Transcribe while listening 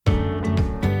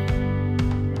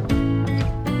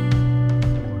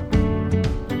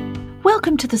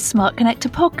Welcome to the Smart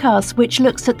Connector podcast, which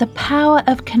looks at the power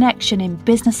of connection in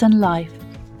business and life.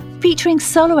 Featuring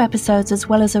solo episodes as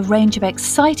well as a range of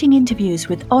exciting interviews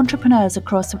with entrepreneurs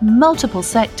across multiple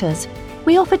sectors,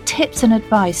 we offer tips and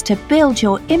advice to build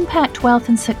your impact, wealth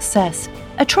and success,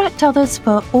 attract others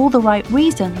for all the right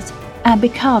reasons, and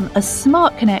become a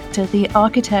smart connector, the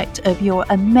architect of your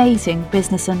amazing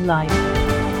business and life.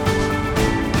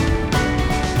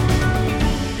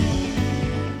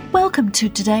 Welcome to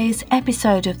today's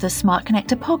episode of the Smart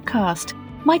Connector podcast.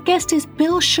 My guest is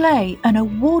Bill Schley, an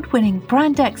award-winning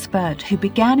brand expert who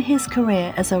began his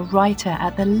career as a writer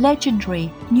at the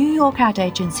legendary New York ad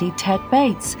agency Ted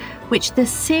Bates, which the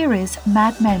series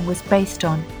Mad Men was based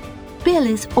on. Bill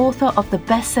is author of the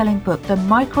best-selling book The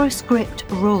Microscript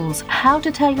Rules: How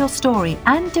to Tell Your Story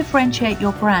and Differentiate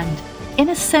Your Brand in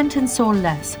a Sentence or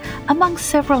Less, among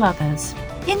several others.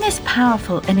 In this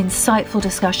powerful and insightful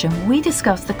discussion, we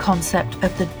discuss the concept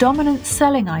of the dominant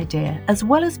selling idea, as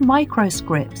well as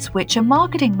microscripts, which are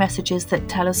marketing messages that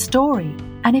tell a story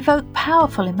and evoke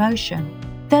powerful emotion.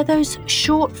 They're those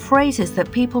short phrases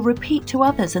that people repeat to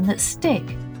others and that stick.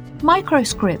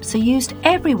 Microscripts are used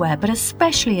everywhere, but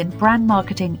especially in brand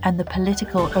marketing and the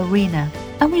political arena.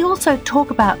 And we also talk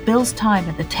about Bill's time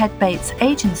at the Ted Bates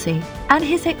agency and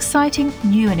his exciting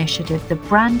new initiative, the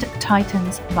Brand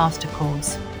Titans Master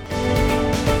Course.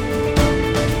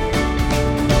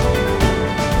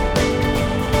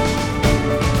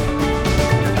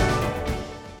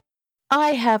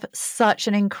 I have such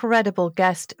an incredible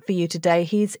guest for you today.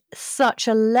 He's such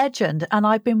a legend, and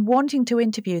I've been wanting to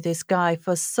interview this guy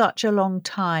for such a long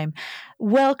time.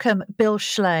 Welcome, Bill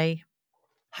Schley.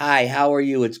 Hi, how are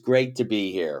you? It's great to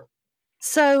be here.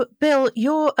 So, Bill,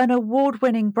 you're an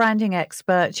award-winning branding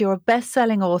expert. You're a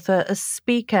best-selling author, a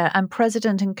speaker, and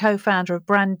president and co-founder of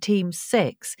Brand Team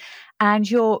 6. And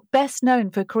you're best known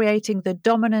for creating the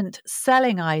dominant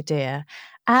selling idea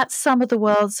at some of the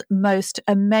world's most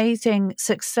amazing,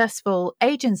 successful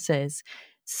agencies.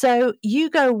 So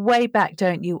you go way back,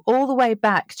 don't you? All the way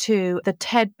back to the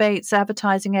Ted Bates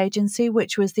advertising agency,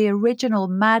 which was the original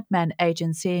Mad Men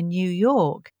agency in New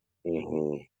York.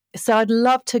 Mm-hmm. So I'd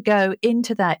love to go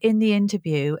into that in the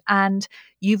interview. And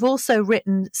you've also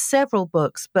written several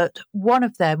books, but one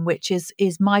of them, which is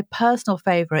my personal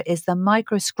favorite, is The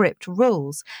Microscript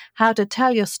Rules: How to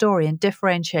Tell Your Story and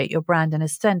Differentiate Your Brand in a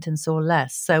Sentence or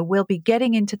Less. So we'll be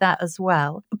getting into that as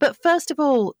well. But first of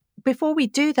all, before we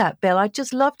do that, Bill, I'd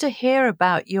just love to hear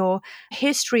about your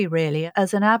history, really,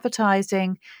 as an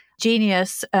advertising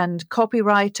genius and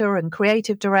copywriter and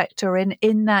creative director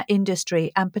in that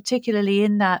industry, and particularly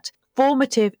in that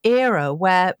formative era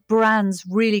where brands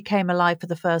really came alive for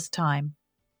the first time.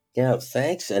 Yeah,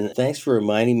 thanks. And thanks for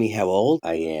reminding me how old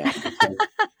I am.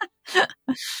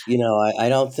 I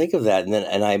don't think of that.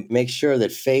 And I make sure that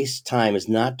FaceTime is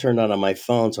not turned on my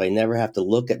phone, so I never have to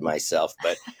look at myself.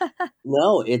 But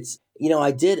no,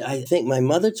 I think my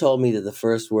mother told me that the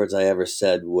first words I ever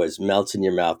said was "melts in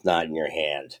your mouth, not in your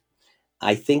hand."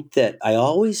 I think that I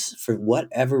always, for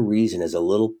whatever reason, as a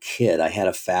little kid, I had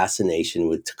a fascination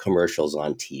with commercials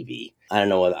on TV. I don't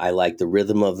know, I like the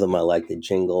rhythm of them, I like the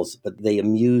jingles, but they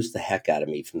amused the heck out of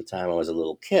me from the time I was a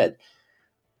little kid,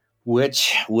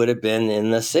 which would have been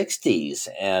in the 60s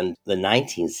and the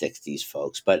 1960s,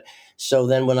 folks. But so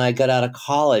then when I got out of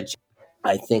college,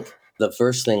 I think the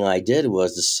first thing I did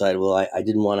was decide, well, I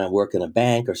didn't want to work in a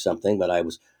bank or something, but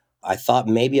I thought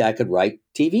maybe I could write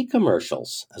TV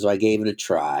commercials. So I gave it a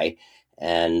try,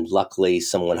 and luckily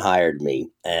someone hired me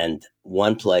and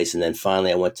one place. And then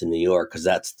finally I went to New York because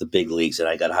that's the big leagues, and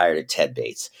I got hired at Ted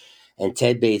Bates. And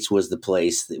Ted Bates was the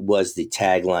place that was the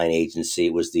tagline agency.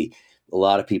 A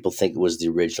lot of people think it was the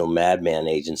original Madman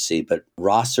agency, but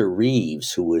Rosser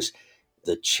Reeves, who was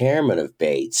the chairman of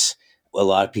Bates, a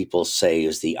lot of people say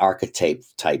is the archetype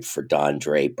type for Don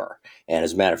Draper. And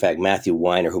as a matter of fact, Matthew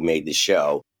Weiner, who made the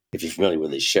show, if you're familiar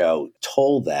with the show,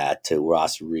 told that to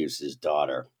Ross Reeves'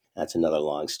 daughter. That's another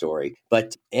long story.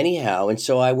 But anyhow, and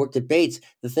so I worked at Bates.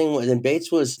 The thing was, and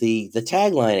Bates was the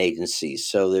tagline agency.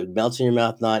 So the melts in your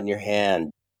mouth, not in your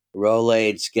hand.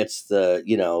 Rolaids gets the,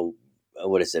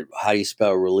 what is it? How do you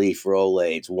spell relief?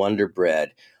 Rolaids, Wonder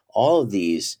Bread, all of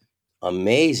these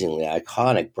amazingly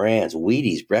iconic brands,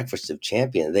 Wheaties, Breakfast of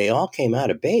Champion, they all came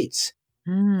out of Bates.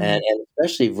 And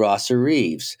especially Rosser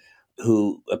Reeves,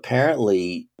 who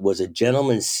apparently was a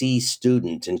gentleman C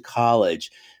student in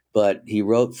college, but he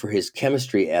wrote for his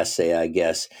chemistry essay, I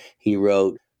guess, he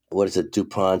wrote, what is it,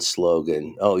 DuPont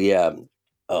slogan? Oh, yeah.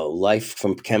 Oh, life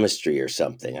from chemistry or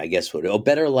something, I guess.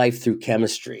 Better life through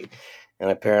chemistry.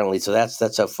 And apparently, so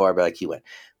that's how far back he went.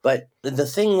 But the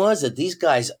thing was that these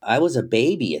guys, I was a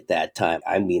baby at that time.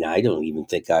 I mean, I don't even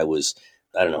think I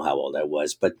don't know how old I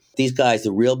was, but these guys,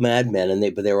 the real madmen,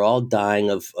 but they were all dying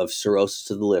of cirrhosis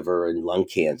of the liver and lung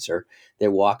cancer. They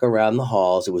walk around the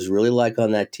halls. It was really like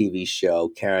on that TV show,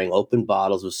 carrying open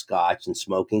bottles of scotch and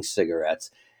smoking cigarettes.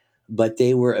 But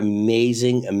they were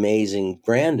amazing, amazing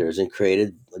branders and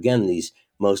created, again, these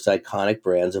most iconic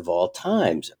brands of all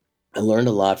times. I learned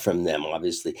a lot from them,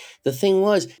 obviously. The thing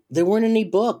was, there weren't any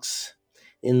books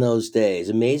in those days.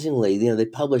 Amazingly, they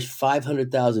published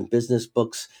 500,000 business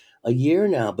books a year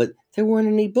now, but there weren't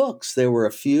any books. There were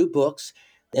a few books,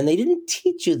 and they didn't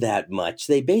teach you that much.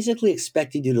 They basically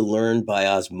expected you to learn by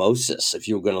osmosis if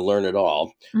you were going to learn at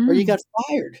all, or you Mm. got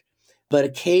fired. But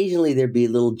occasionally there'd be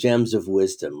little gems of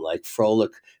wisdom, like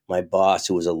Froelich, my boss,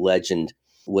 who was a legend,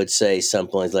 would say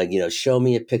something like, show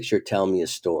me a picture, tell me a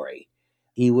story.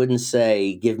 He wouldn't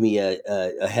say, give me a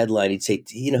headline. He'd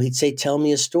say, tell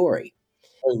me a story.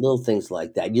 Little things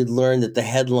like that. You'd learn that the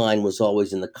headline was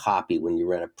always in the copy when you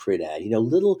ran a print ad,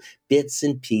 little bits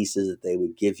and pieces that they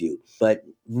would give you, but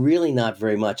really not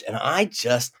very much. And I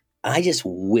just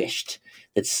wished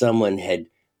that someone had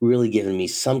really given me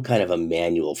some kind of a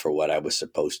manual for what I was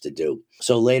supposed to do.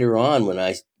 So later on, when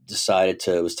I decided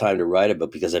it was time to write a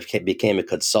book because I became a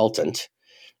consultant.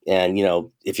 And,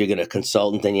 if you're going to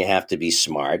consultant, then you have to be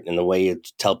smart. And the way you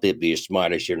tell people you're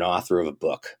smart is you're an author of a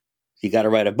book. You got to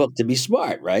write a book to be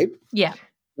smart, right? Yeah.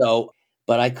 So,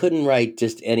 but I couldn't write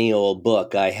just any old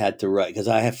book. I had to write, because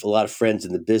I have a lot of friends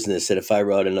in the business that if I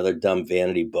wrote another dumb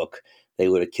vanity book, they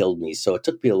would have killed me. So it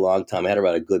took me a long time. I had to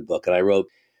write a good book. And I wrote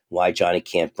Why Johnny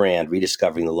Can't Brand,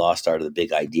 Rediscovering the Lost Art of the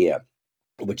Big Idea,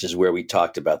 which is where we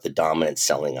talked about the dominant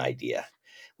selling idea,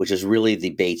 which is really the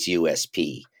Bates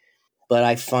USP. But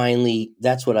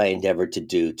that's what I endeavored to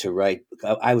do, to write.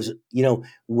 I was,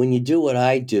 when you do what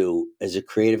I do as a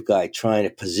creative guy, trying to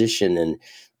position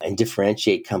and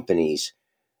differentiate companies,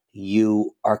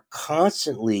 you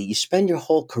spend your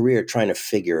whole career trying to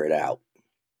figure it out.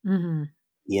 Mm-hmm.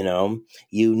 You're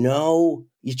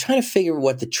trying to figure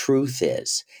what the truth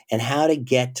is and how to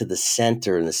get to the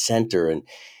center, and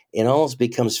it almost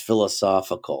becomes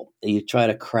philosophical. You try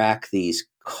to crack these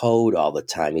code all the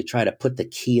time. You try to put the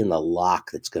key in the lock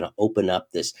that's going to open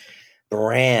up this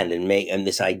brand and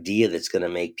this idea that's going to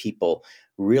make people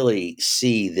really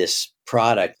see this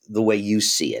product the way you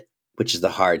see it, which is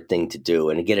the hard thing to do,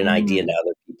 and to get an idea into Mm.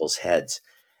 other people's heads.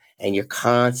 And you're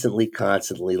constantly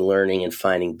learning and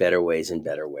finding better ways and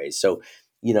better ways. So,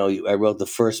 I wrote the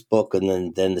first book,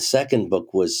 and then the second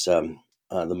book was the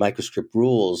Microscript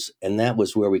Rules, and that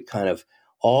was where we kind of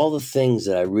all the things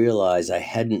that I realized I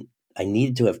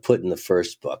needed to have put in the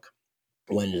first book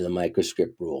went into the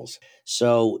Microscript Rules.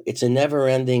 So it's a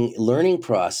never-ending learning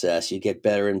process. You get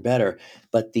better and better,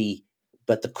 but the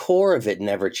core of it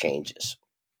never changes.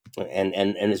 And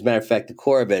as a matter of fact, the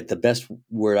core of it, the best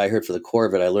word I heard for the core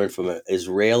of it, I learned from an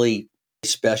Israeli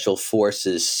Special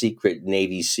Forces secret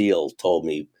Navy SEAL told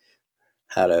me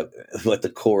what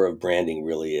the core of branding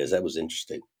really is. That was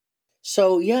interesting.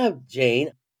 So yeah,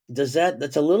 Jane, that's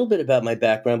a little bit about my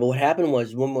background, but what happened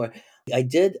was one more.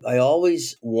 I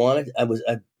always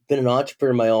I've been an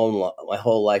entrepreneur my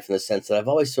whole life, in the sense that I've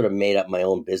always sort of made up my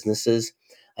own businesses.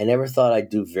 I never thought I'd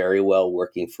do very well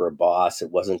working for a boss.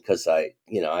 It wasn't because I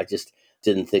just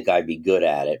didn't think I'd be good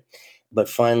at it. But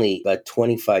finally, about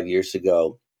 25 years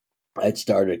ago, I'd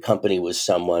started a company with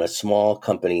someone, a small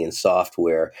company in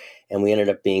software, and we ended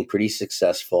up being pretty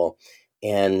successful.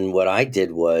 And what I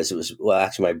did was,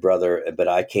 actually my brother, but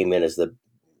I came in as the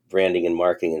branding and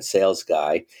marketing and sales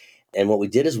guy. And what we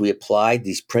did is we applied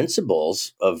these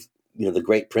principles of, the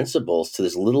great principles to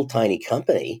this little tiny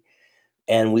company.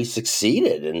 And we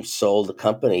succeeded and sold the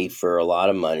company for a lot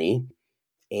of money.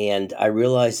 And I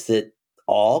realized that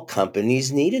all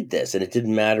companies needed this. And it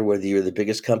didn't matter whether you're the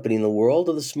biggest company in the world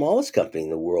or the smallest company in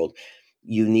the world.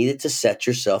 You needed to set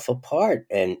yourself apart.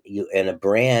 And a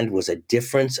brand was a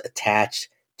difference attached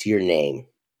to your name.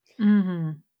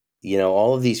 Mm-hmm.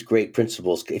 All of these great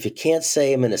principles, if you can't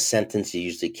say them in a sentence, you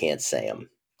usually can't say them.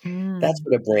 That's Mm.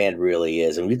 what a brand really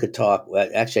is. And we could talk,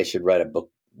 actually, I should write a book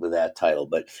with that title,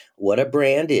 but what a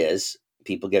brand is,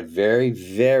 people get very,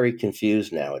 very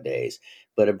confused nowadays.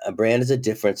 But a brand is a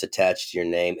difference attached to your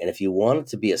name. And if you want it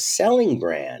to be a selling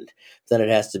brand, then it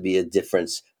has to be a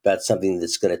difference about something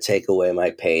that's going to take away my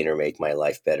pain or make my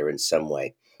life better in some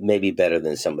way, maybe better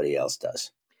than somebody else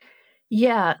does.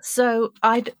 Yeah, so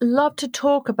I'd love to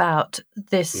talk about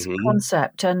this Hmm.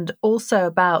 concept and also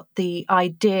about the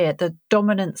idea, the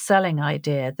dominant selling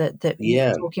idea that you Yeah.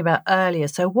 were talking about earlier.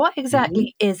 So what Mhm.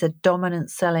 exactly is a dominant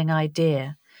selling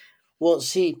idea? Well,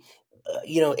 see,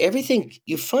 everything,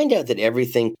 you find out that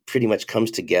everything pretty much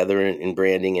comes together in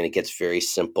branding, and it gets very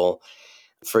simple.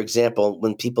 For example,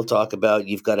 when people talk about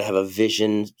you've got to have a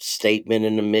vision statement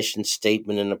and a mission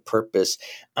statement and a purpose,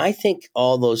 I think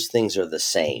all those things are the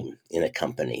same in a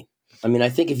company. I mean, I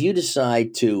think if you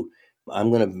decide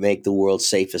I'm going to make the world's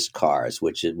safest cars,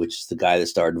 which is the guy that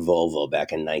started Volvo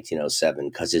back in 1907,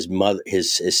 because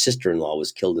his sister-in-law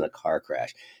was killed in a car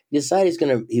crash. He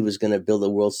decided he was going to build the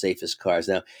world's safest cars.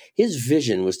 Now, his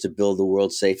vision was to build the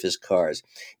world's safest cars.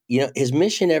 His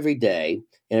mission every day,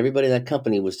 and everybody in that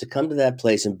company, was to come to that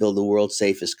place and build the world's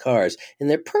safest cars. And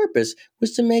their purpose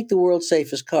was to make the world's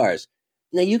safest cars.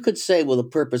 Now, you could say, well, the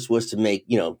purpose was to make,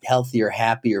 healthier,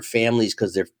 happier families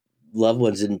because their loved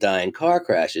ones didn't die in car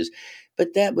crashes. But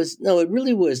it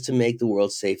really was to make the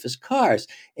world's safest cars.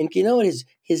 And you know what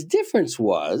his difference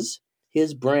was?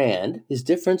 His brand, his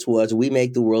difference was, we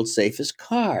make the world's safest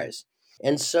cars.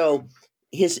 And so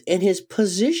his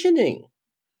positioning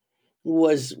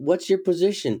was, what's your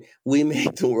position? We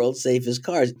make the world's safest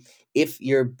cars. If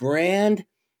your brand,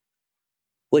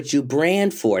 what you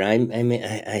brand for, and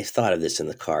I thought of this in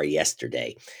the car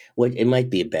yesterday. It might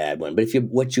be a bad one, but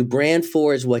what you brand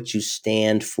for is what you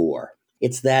stand for.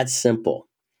 It's that simple,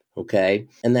 okay?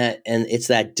 And it's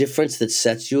that difference that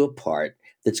sets you apart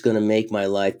that's going to make my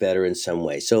life better in some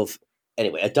way. So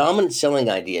anyway, a dominant selling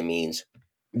idea means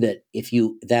that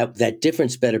that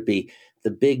difference better be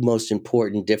the big, most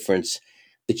important difference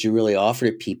that you really offer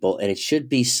to people, and it should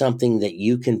be something that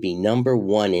you can be number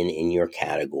one in your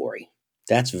category.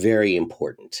 That's very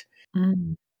important.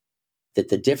 Mm. That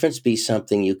the difference be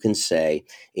something you can say,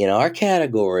 in our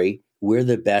category, we're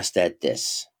the best at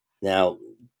this. Now,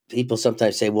 people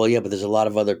sometimes say, well, yeah, but there's a lot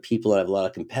of other people and I have a lot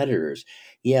of competitors.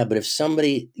 Yeah, but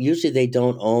usually they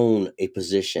don't own a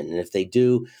position. And if they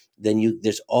do, then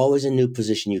there's always a new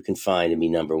position you can find and be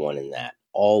number one in that.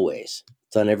 Always.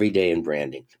 It's on every day in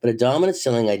branding. But a dominant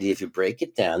selling idea, if you break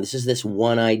it down, this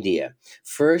one idea.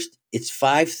 First, it's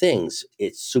 5 things.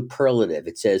 It's superlative.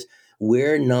 It says,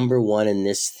 we're number one in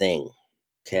this thing.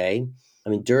 Okay? I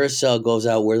mean, Duracell goes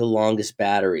out, we're the longest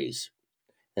batteries.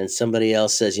 And somebody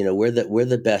else says, we're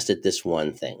the best at this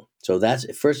one thing. So that's,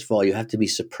 first of all, you have to be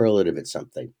superlative at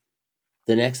something.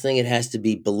 The next thing, it has to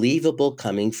be believable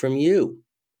coming from you.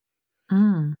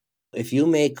 Mm. If you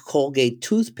make Colgate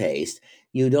toothpaste,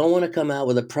 you don't want to come out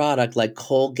with a product like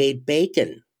Colgate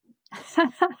bacon.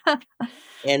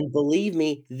 And believe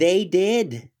me, they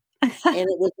did. And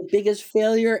it was the biggest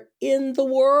failure in the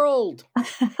world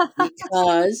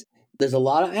because there's a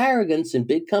lot of arrogance in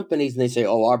big companies, and they say,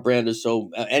 oh, our brand is so,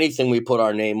 anything we put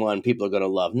our name on, people are going to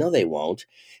love. No, they won't.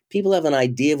 People have an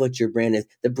idea of what your brand is.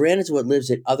 The brand is what lives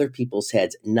in other people's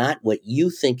heads, not what you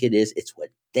think it is. It's what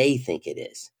they think it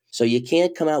is. So you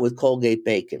can't come out with Colgate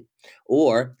bacon.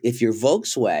 Or if you're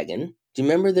Volkswagen, do you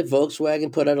remember that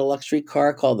Volkswagen put out a luxury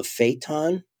car called the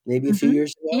Phaeton maybe a few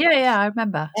years ago? Yeah, I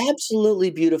remember. Absolutely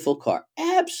beautiful car.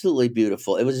 Absolutely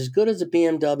beautiful. It was as good as a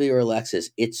BMW or a Lexus.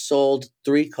 It sold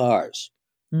 3 cars.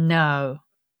 No.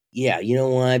 Yeah, you know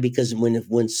why? Because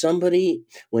when some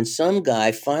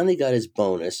guy finally got his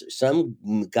bonus,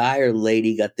 some guy or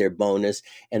lady got their bonus,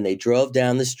 and they drove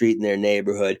down the street in their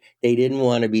neighborhood, they didn't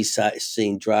want to be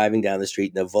seen driving down the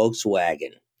street in a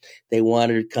Volkswagen. They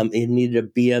needed a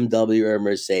BMW or a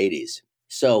Mercedes.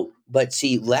 So, but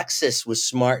see, Lexus was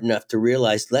smart enough to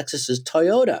realize Lexus is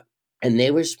Toyota. And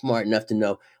they were smart enough to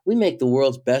know, we make the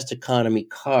world's best economy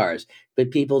cars,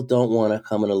 but people don't want to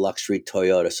come in a luxury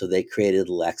Toyota. So they created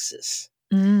Lexus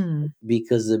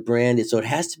because the brand so it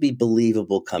has to be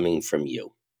believable coming from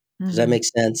you. Does that make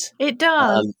sense? It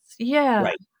does. Yeah.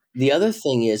 Right. The other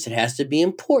thing is, it has to be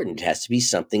important. It has to be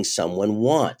something someone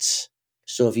wants.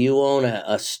 So if you own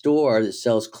a store that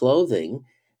sells clothing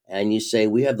and you say,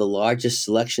 we have the largest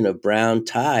selection of brown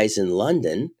ties in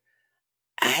London,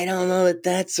 I don't know if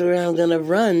that's where I'm going to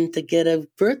run to get a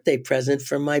birthday present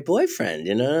from my boyfriend.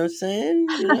 You know what I'm saying?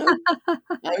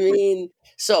 I mean,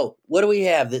 so what do we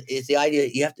have? It's the idea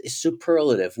it's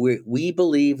superlative. We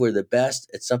believe we're the best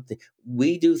at something.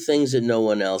 We do things that no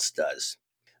one else does.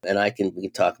 And we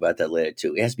can talk about that later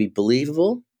too. It has to be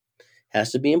believable,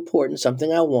 has to be important,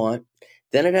 something I want.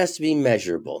 Then it has to be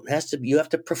measurable. You have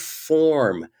to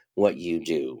perform what you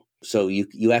do. So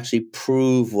you actually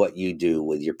prove what you do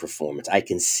with your performance. I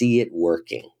can see it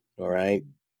working. All right.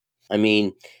 I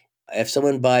mean, if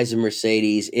someone buys a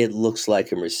Mercedes, it looks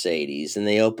like a Mercedes, and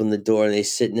they open the door and they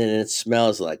sit in it and it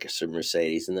smells like a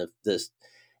Mercedes, and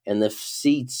the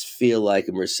seats feel like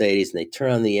a Mercedes, and they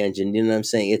turn on the engine. You know what I'm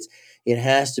saying? It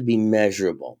has to be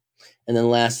measurable. And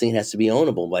then last thing, it has to be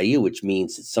ownable by you, which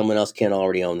means that someone else can't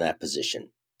already own that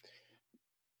position.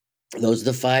 Those are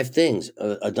the five things.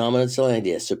 A dominant selling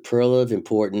idea: superlative,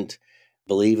 important,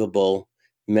 believable,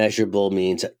 measurable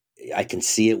means I can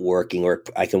see it working or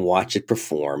I can watch it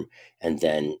perform. And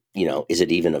then, is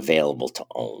it even available to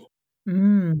own?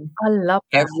 I love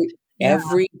that. Every Yeah.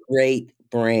 every great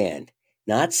brand,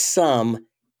 not some,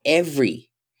 every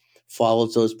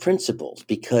follows those principles,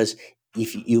 because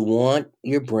if you want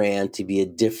your brand to be a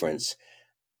difference,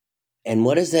 and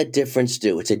what does that difference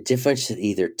do? It's a difference that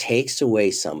either takes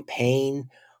away some pain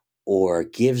or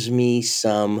gives me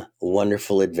some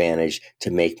wonderful advantage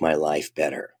to make my life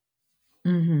better.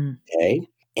 Hmm. Okay.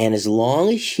 And as long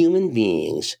as human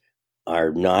beings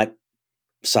are not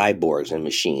cyborgs and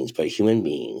machines, but human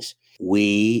beings,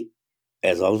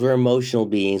 as long as we're emotional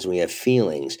beings and we have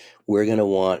feelings, we're going to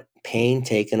want pain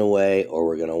taken away, or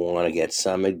we're going to want to get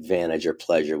some advantage or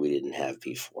pleasure we didn't have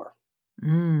before.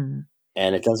 Mm.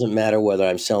 And it doesn't matter whether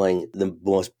I'm selling the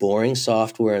most boring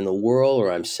software in the world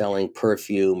or I'm selling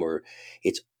perfume, or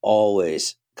it's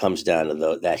always comes down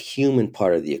to that human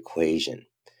part of the equation.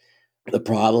 The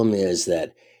problem is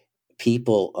that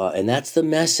people, and that's the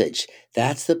message,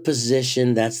 that's the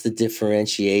position, that's the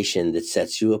differentiation that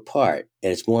sets you apart.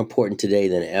 And it's more important today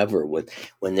than ever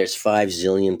when there's 5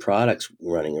 zillion products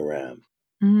running around.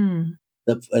 Mm.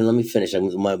 And let me finish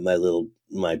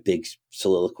my big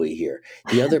soliloquy here.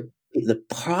 The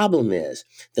problem is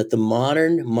that the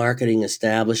modern marketing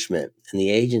establishment and the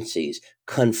agencies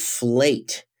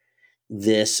conflate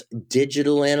this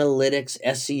digital analytics,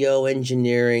 SEO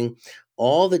engineering,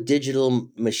 all the digital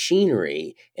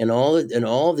machinery, and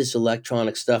all this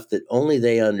electronic stuff that only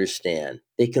they understand.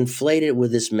 They conflate it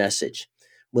with this message.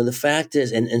 When the fact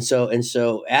is, and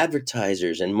so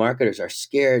advertisers and marketers are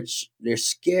scared. They're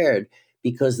scared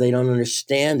because they don't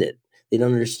understand it. They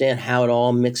don't understand how it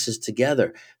all mixes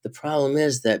together. The problem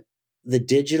is that the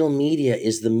digital media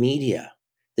is the media.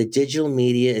 The digital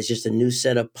media is just a new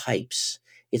set of pipes.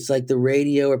 It's like the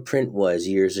radio or print was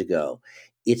years ago.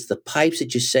 It's the pipes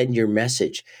that you send your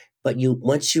message. But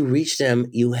once you reach them,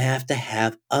 you have to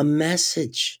have a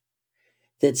message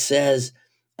that says,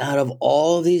 out of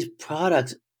all these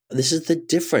products, this is the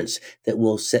difference that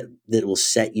will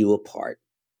set you apart.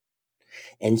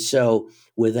 And so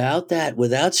without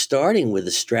starting with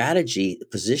a strategy,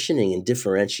 positioning, and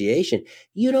differentiation,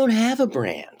 you don't have a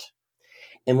brand.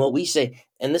 And what we say,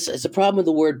 and this is a problem with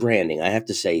the word branding, I have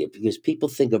to say it, because people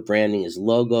think of branding as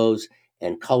logos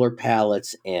and color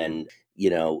palettes and,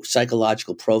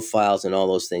 psychological profiles and all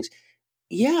those things.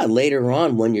 Yeah, later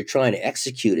on when you're trying to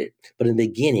execute it. But in the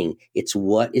beginning, it's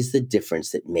what is the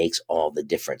difference that makes all the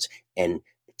difference. And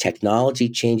technology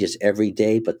changes every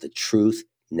day, but the truth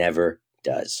never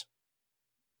does.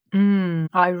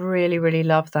 I really, really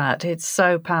love that. It's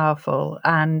so powerful.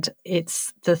 And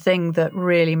it's the thing that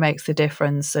really makes the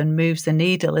difference and moves the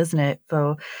needle, isn't it,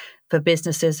 for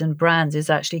businesses and brands, is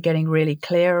actually getting really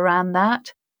clear around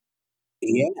that.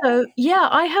 Yeah. So, yeah,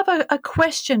 I have a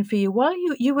question for you. While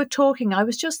you were talking, I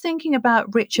was just thinking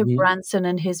about Richard Mhm. Branson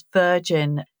and his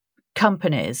Virgin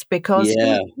companies, because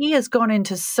Yeah. he has gone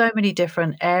into so many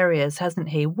different areas, hasn't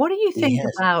he? What do you think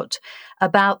Yes.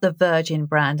 about the Virgin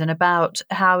brand and about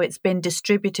how it's been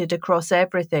distributed across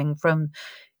everything from,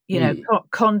 Hmm.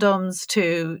 condoms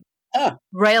to Ah,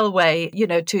 railway,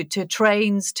 to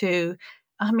trains to,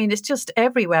 I mean, it's just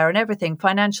everywhere and everything,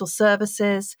 financial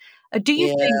services. Do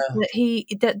you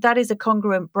think yeah. that is a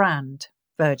congruent brand,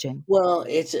 Virgin? Well,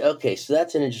 it's okay. So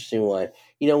that's an interesting one.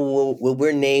 When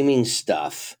we're naming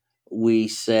stuff, we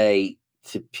say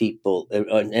to people,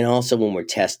 and also when we're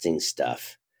testing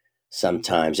stuff,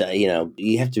 sometimes,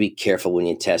 you have to be careful when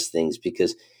you test things,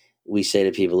 because we say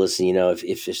to people, listen,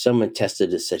 if someone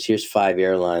tested it, says, here's 5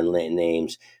 airline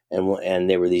names, and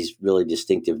they were these really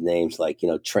distinctive names like,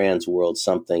 Trans World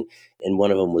something, and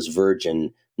one of them was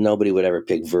Virgin. Nobody would ever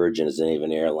pick Virgin as the name of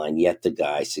an airline, yet the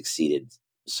guy succeeded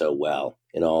so well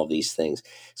in all of these things.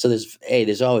 So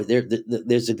there's always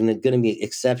there's going to be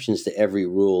exceptions to every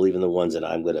rule, even the ones that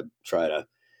I'm going to try to,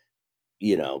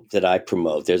 that I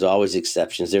promote. There's always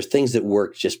exceptions. There's things that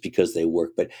work just because they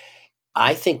work. But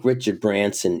I think Richard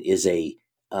Branson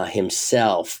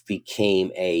himself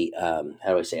became how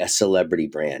do I say, a celebrity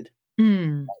brand.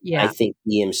 I Yeah. think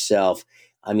he himself,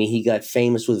 I mean, he got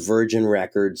famous with Virgin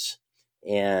Records,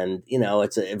 and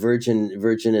it's a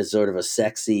Virgin is sort of a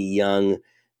sexy, young,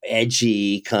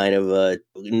 edgy kind of a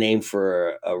name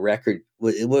for a record.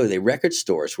 What were they? Record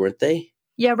stores, weren't they?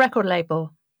 Yeah, record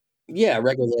label. Yeah,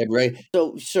 record label, right?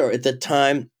 So sure, at the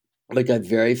time, but got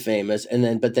very famous,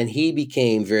 but then he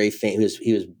became very famous.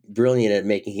 He was brilliant at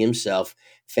making himself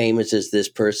famous as this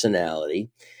personality.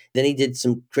 Then he did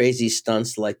some crazy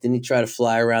stunts, like didn't he try to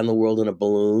fly around the world in a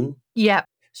balloon? Yeah.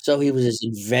 So he was this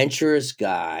adventurous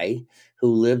guy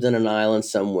who lived on an island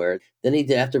somewhere. Then he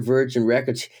did after Virgin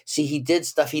Records. See, he did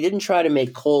stuff. He didn't try to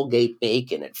make Colgate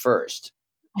bacon at first,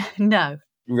 No.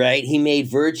 right? He made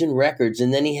Virgin Records,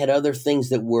 and then he had other things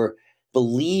that were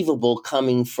believable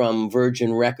coming from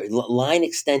Virgin Records, line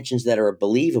extensions that are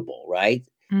believable, right?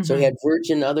 So he Hmm. had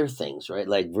Virgin other things, right?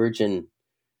 Like Virgin,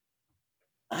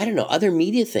 I don't know, other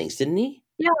media things, didn't he?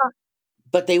 Yeah.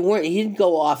 But they weren't, he didn't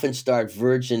go off and start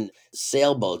Virgin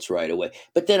sailboats right away.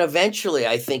 But then eventually,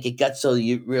 I think it got so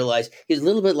you realize he's a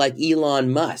little bit like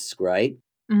Elon Musk, right?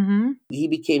 Hmm. He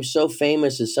became so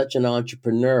famous as such an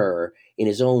entrepreneur in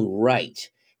his own right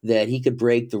that he could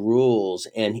break the rules,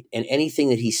 and anything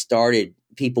that he started,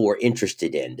 people were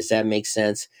interested in. Does that make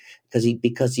sense? Because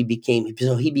he became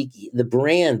so the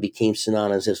brand became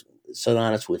synonymous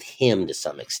with him to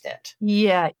some extent.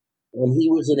 Yeah. And he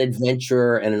was an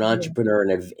adventurer and an Yeah. entrepreneur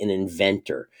and an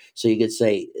inventor. So you could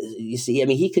say, you see, I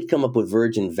mean, he could come up with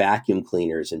Virgin vacuum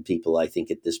cleaners, and people, I think,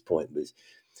 at this point was.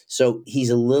 So he's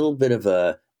a little bit of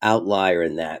a outlier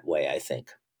in that way, I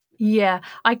think. Yeah,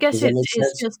 I guess Does that make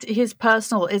it's sense? just his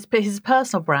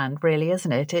personal brand, really,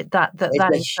 isn't it? That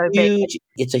is so big.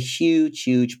 It's a huge,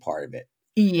 huge part of it.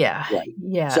 Yeah, Right.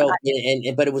 yeah, So,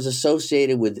 but it was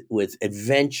associated with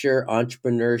adventure,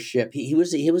 entrepreneurship. He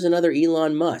was another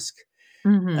Elon Musk. I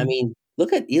mhm. mean,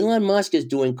 look at Elon Musk is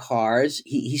doing cars.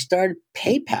 He started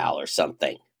PayPal or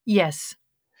something. Yes,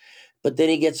 But then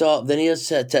he gets all. Then he does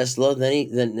Tesla.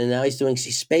 Then now he's doing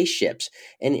spaceships,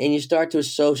 and you start to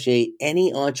associate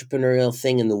any entrepreneurial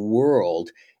thing in the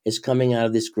world is coming out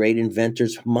of this great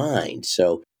inventor's mind.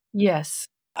 So yes.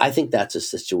 I think that's a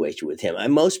situation with him.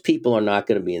 Most people are not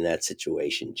going to be in that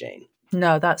situation, Jane.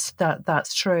 No, that's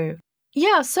true.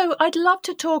 Yeah, so I'd love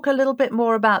to talk a little bit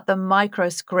more about the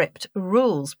microscript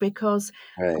rules because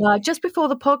Right. just before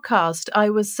the podcast, I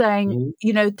was saying,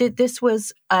 Mhm. this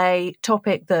was a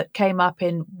topic that came up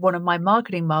in one of my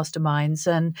marketing masterminds,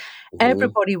 and Mhm.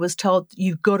 everybody was told,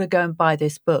 you've got to go and buy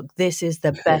this book. This is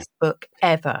the best book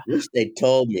ever. Wish they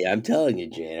told me. I'm telling you,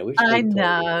 Jane. I wish I they told me.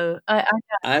 know.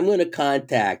 I'm going to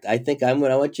contact. I think I'm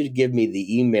going. I want you to give me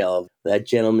the email of that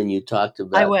gentleman you talked I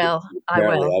about. will. I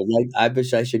Apparently, will. I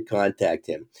wish I should contact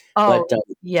him. Oh, But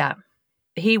yeah.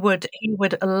 He would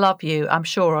love you, I'm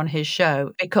sure, on his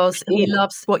show because he sure.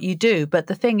 loves what you do, but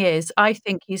the thing is, I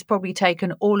think he's probably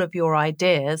taken all of your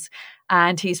ideas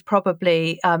and he's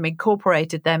probably,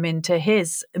 incorporated them into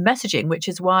his messaging, which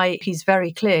is why he's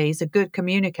very clear. He's a good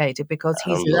communicator because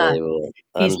Unbelievable.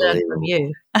 he's learned from Unbelievable.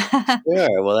 you.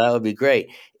 Sure. Well, that would be great.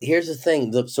 Here's the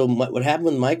thing. What happened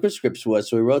with microscripts was,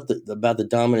 so we wrote about the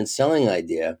dominant selling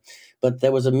idea, but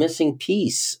there was a missing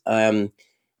piece.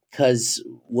 Because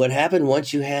what happened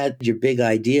once you had your big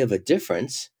idea of a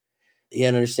difference, you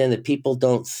had to understand that people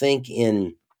don't think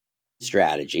in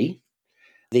strategy.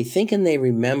 They think and they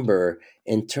remember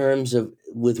in terms of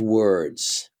with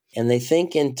words. And they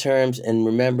think in terms and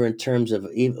remember in terms of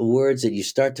words that you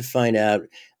start to find out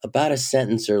about a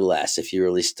sentence or less if you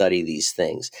really study these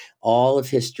things. All of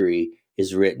history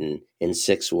is written in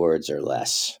 6 words or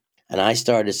less. And I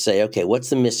started to say, okay, what's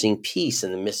the missing piece?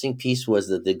 And the missing piece was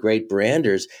that the great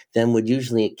branders then would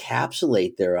usually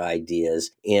encapsulate their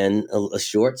ideas in a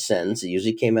short sentence. It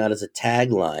usually came out as a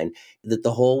tagline that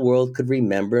the whole world could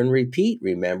remember and repeat,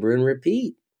 remember and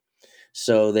repeat.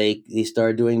 So they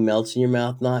started doing melts in your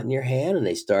mouth, not in your hand, and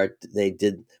they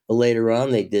did well, later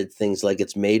on they did things like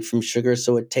it's made from sugar,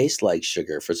 so it tastes like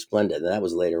sugar for Splenda. And that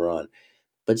was later on,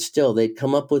 but still they'd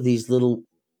come up with these little.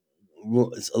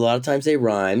 A lot of times they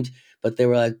rhymed, but they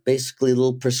were like basically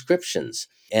little prescriptions.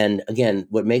 And again,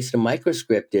 what makes it a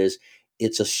microscript is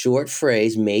it's a short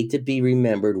phrase made to be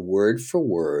remembered word for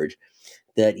word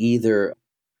that either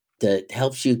that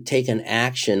helps you take an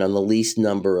action on the least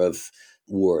number of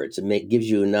words. Gives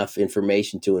you enough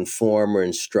information to inform or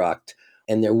instruct.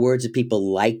 And they're words that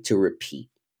people like to repeat.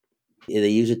 They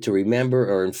use it to remember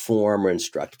or inform or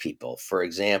instruct people. For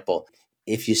example,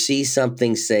 if you see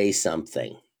something, say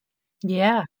something.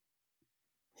 Yeah.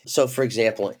 So, for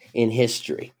example, in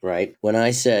history, right, when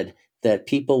I said that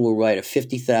people will write a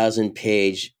 50,000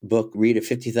 page book, read a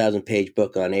 50,000 page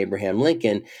book on Abraham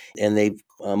Lincoln, and they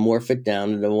morph it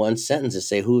down into one sentence and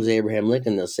say, who's Abraham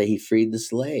Lincoln? They'll say he freed the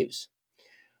slaves.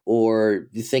 Or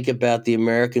you think about the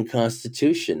American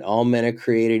Constitution, all men are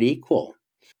created equal.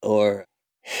 Or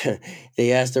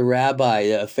they asked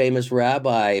a famous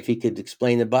rabbi, if he could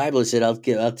explain the Bible. He said, I'll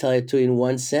tell it to you in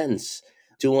one sentence.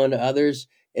 Do unto others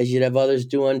as you'd have others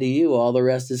do unto you. All the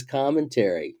rest is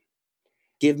commentary.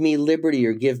 Give me liberty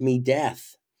or give me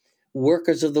death.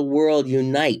 Workers of the world,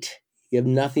 unite. You have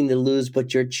nothing to lose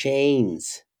but your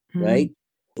chains, Mm. right?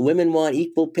 Women want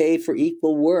equal pay for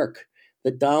equal work.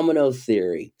 the domino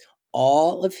theory.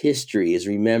 All of history is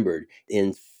remembered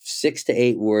in 6 to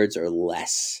 8 words or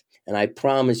less. And I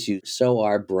promise you, so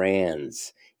are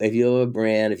brands. If you have a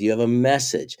brand, if you have a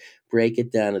message, break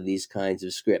it down to these kinds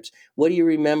of scripts. What do you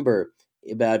remember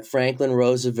about Franklin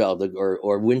Roosevelt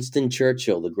or Winston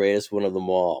Churchill, the greatest one of them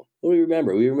all? What do we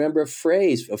remember? We remember a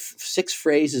phrase, 6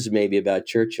 phrases maybe about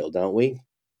Churchill, don't we?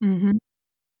 Hmm.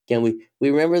 Can we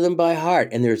remember them by heart?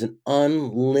 And there's an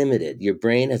unlimited, your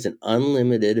brain has an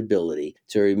unlimited ability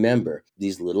to remember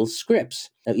these little scripts.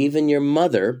 Now, even your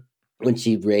mother, when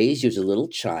she raised you as a little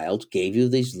child, gave you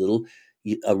these little,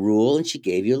 a rule, and she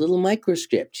gave you a little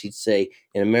microscript. She'd say,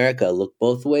 in America, look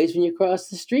both ways when you cross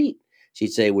the street.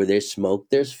 She'd say, where there's smoke,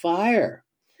 there's fire.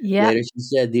 Yeah. Later, she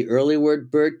said, the early word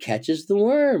bird catches the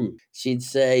worm. She'd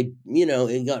say,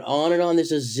 it got on and on.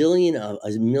 There's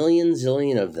a million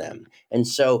zillion of them. And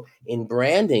so in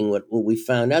branding, what we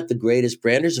found out, the greatest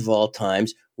branders of all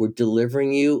times were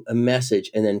delivering you a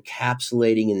message and then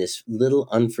encapsulating in this little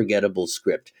unforgettable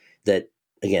script that,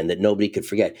 again, that nobody could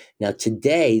forget. Now,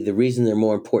 today, the reason they're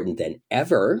more important than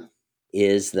ever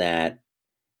is that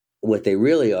what they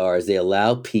really are is they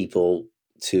allow people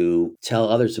to tell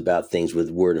others about things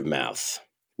with word of mouth,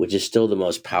 which is still the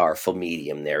most powerful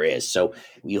medium there is. So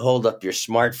you hold up your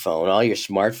smartphone, all your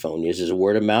smartphone uses a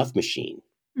word of mouth machine.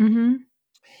 Hmm.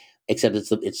 Except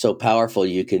it's so powerful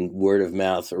you can word of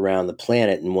mouth around the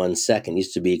planet in 1 second.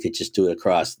 Used to be you could just do it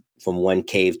across from one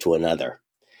cave to another.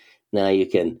 Now you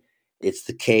can. It's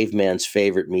the caveman's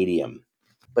favorite medium.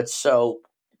 But so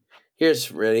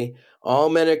here's ready. All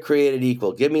men are created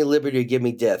equal. Give me liberty or give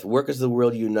me death. Work as the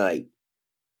world unite.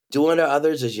 Do unto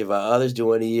others as you have others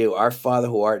do unto you. Our Father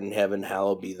who art in heaven,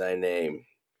 hallowed be thy name.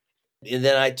 And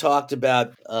then I talked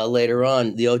about later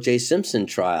on the O.J. Simpson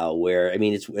trial, where, I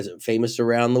mean, it's famous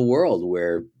around the world,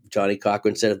 where Johnny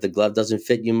Cochran said, if the glove doesn't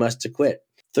fit, you must acquit.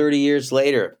 30 years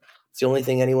later, it's the only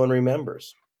thing anyone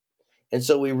remembers. And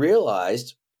so we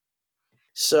realized,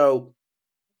 so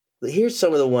here's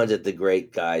some of the ones that the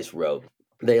great guys wrote.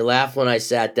 They laughed when I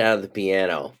sat down at the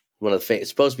piano. One of the it's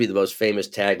supposed to be the most famous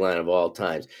tagline of all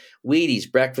times.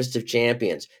 Wheaties, breakfast of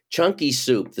champions. Chunky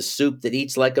soup, the soup that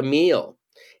eats like a meal.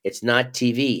 It's not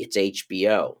TV, it's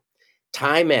HBO.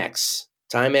 Timex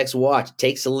watch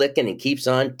takes a licking and keeps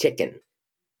on ticking.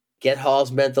 Get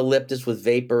Hall's mentholyptus with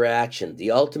vapor action,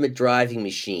 the ultimate driving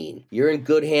machine. You're in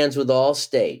good hands with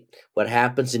Allstate. What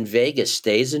happens in Vegas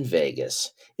stays in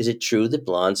Vegas. Is it true that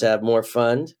blondes have more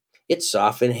fun? It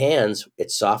softens hands. It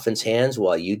softens hands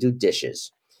while you do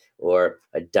dishes. Or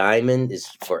a diamond is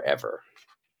forever.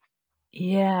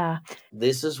 Yeah.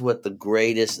 This is what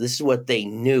this is what they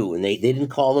knew. And they didn't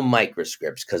call them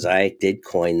microscripts, because I did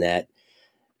coin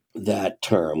that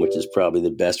term, which is probably the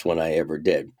best one I ever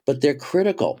did. But they're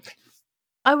critical.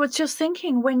 I was just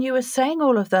thinking when you were saying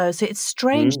all of those, it's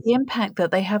strange Mm-hmm. the impact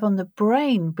that they have on the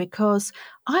brain, because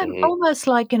I'm Mm-hmm. almost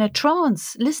like in a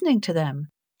trance listening to them.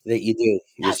 That you do.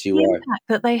 That's Yes, you the are. impact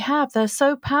that they have. They're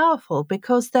so powerful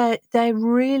because they're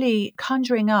really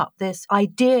conjuring up this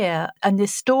idea and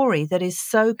this story that is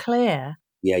so clear.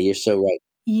 Yeah, you're so right.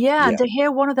 Yeah, and Yeah. to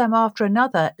hear one of them after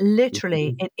another,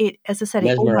 literally, Mhm. it as I said,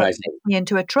 it almost Mesmerizing. puts me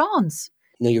into a trance.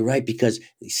 No, you're right, because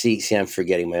see, I'm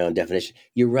forgetting my own definition.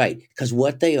 You're right, because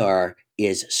what they are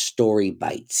is story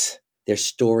bites. They're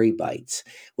story bites.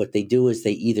 What they do is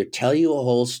they either tell you a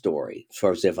whole story.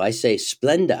 For example, if I say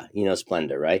Splenda, you know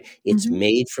Splenda, right? It's Mhm.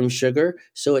 made from sugar,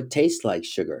 so it tastes like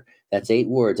sugar. That's 8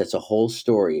 words. That's a whole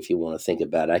story if you want to think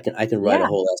about it. I can write a Yeah.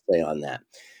 whole essay on that.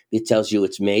 It tells you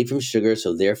it's made from sugar,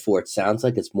 so therefore it sounds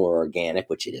like it's more organic,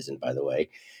 which it isn't, by the way.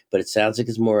 But it sounds like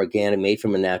it's more organic, made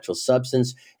from a natural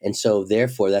substance. And so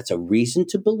therefore that's a reason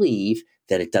to believe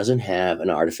that it doesn't have an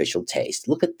artificial taste.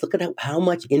 Look at how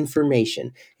much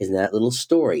information is in that little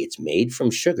story. It's made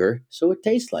from sugar, so it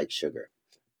tastes like sugar.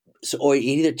 So, or it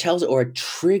either tells or it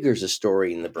triggers a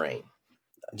story in the brain.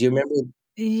 Do you remember?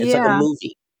 It's like a Yeah.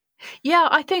 movie. Yeah,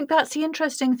 I think that's the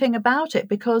interesting thing about it,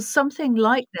 because something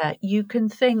like that, you can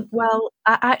think, well,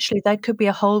 actually, there could be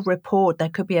a whole report, there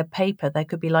could be a paper, there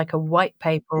could be like a white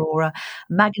paper or a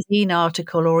magazine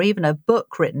article or even a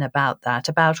book written about that,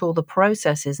 about all the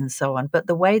processes and so on. But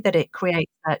the way that it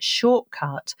creates that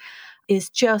shortcut is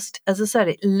just, as I said,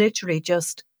 it literally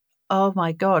just, oh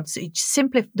my God, so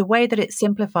the way that it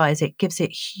simplifies it gives it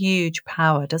huge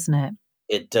power, doesn't it?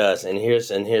 It does. And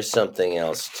here's something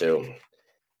else too.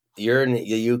 You're in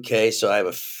the UK, so I have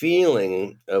a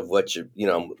feeling of what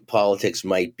politics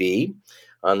might be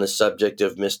on the subject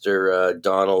of Mr.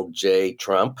 Donald J.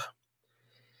 Trump.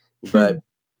 Hmm. But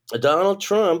Donald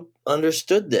Trump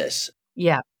understood this,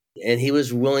 Yeah. and he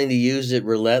was willing to use it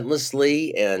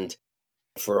relentlessly and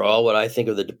for all what I think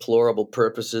are the deplorable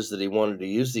purposes that he wanted to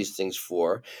use these things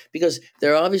for, because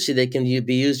they're obviously they can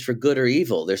be used for good or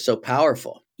evil. They're so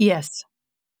powerful. Yes.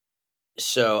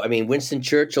 So, I mean, Winston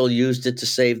Churchill used it to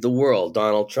save the world.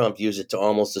 Donald Trump used it to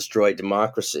almost destroy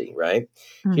democracy, right?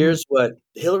 Hmm. Here's what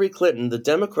Hillary Clinton, the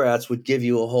Democrats would give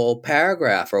you a whole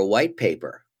paragraph or a white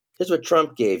paper. Here's what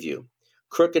Trump gave you: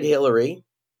 Crooked Hillary,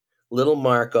 Little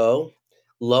Marco,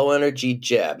 Low Energy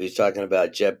Jeb. He's talking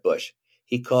about Jeb Bush.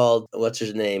 He called, what's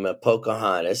his name,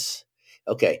 Pocahontas.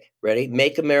 Okay, ready?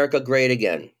 Make America Great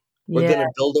Again. We're Yeah. going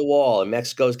to build a wall and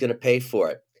Mexico's going to pay for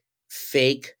it.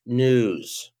 Fake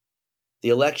news. The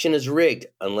election is rigged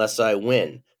unless I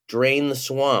win. Drain the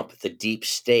swamp, the deep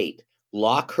state.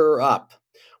 Lock her up.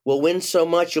 We'll win so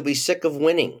much you'll be sick of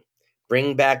winning.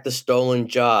 Bring back the stolen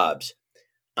jobs.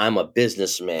 I'm a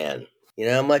businessman. You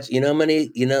know how much? How many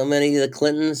of the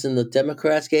Clintons and the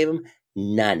Democrats gave him?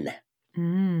 None.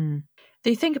 Mm. Do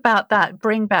you think about that?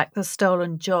 Bring back the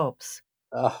stolen jobs.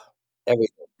 Oh,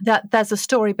 everything, There's a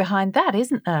story behind that,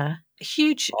 isn't there? A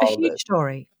all of huge it.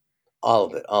 story. All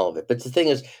of it, all of it. But the thing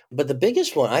is, but the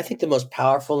biggest one, I think the most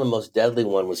powerful and most deadly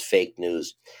one was fake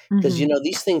news. Because, Hmm.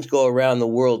 these things go around the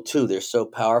world too. They're so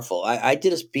powerful. I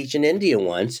did a speech in India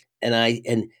once, and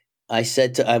I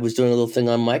said I was doing a little thing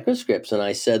on microscripts, and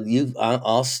I said,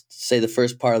 I'll say the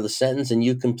first part of the sentence and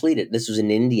you complete it. This was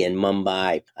in India, in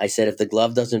Mumbai. I said, if the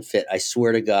glove doesn't fit, I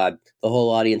swear to God, the whole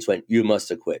audience went, you must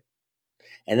have quit.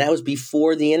 And that was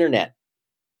before the internet.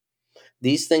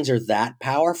 These things are that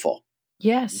powerful.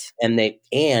 Yes.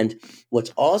 And what's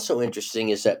also interesting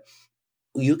is that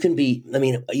you can be, I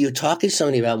mean, you're talking to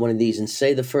somebody about one of these and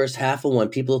say the first half of one,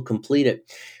 people will complete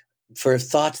it for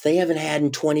thoughts they haven't had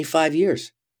in 25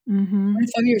 years. Hmm.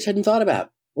 25 years hadn't thought about.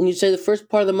 When you say the first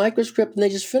part of the microscript and they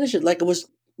just finish it like it was,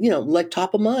 like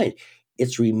top of mind.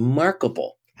 It's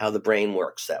remarkable how the brain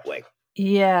works that way.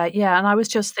 Yeah, yeah. And I was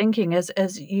just thinking as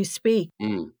you speak,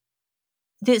 Mm.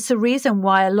 it's the reason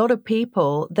why a lot of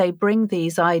people, they bring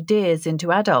these ideas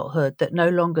into adulthood that no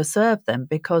longer serve them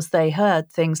because they heard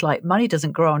things like money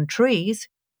doesn't grow on trees.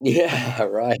 Yeah,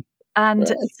 right.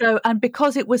 And Right. and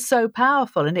because it was so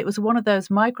powerful and it was one of those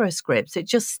microscripts, it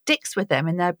just sticks with them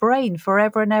in their brain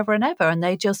forever and ever and ever. And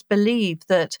they just believe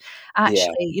that Yeah,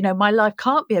 actually, my life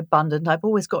can't be abundant. I've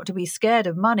always got to be scared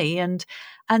of money. And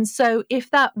so if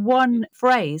that one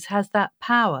phrase has that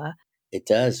power, it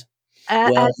does.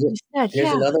 Well, as you said, here's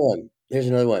yeah. another one. Here's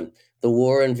another one. The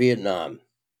war in Vietnam.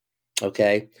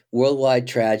 Okay. Worldwide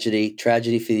tragedy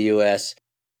for the U.S.,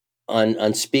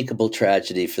 unspeakable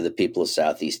tragedy for the people of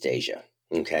Southeast Asia.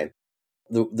 Okay.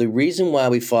 The reason why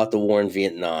we fought the war in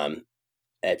Vietnam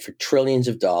for trillions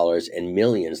of dollars and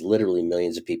millions, literally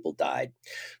millions of people died,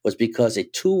 was because a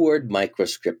two-word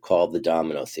microscript called the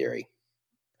domino theory.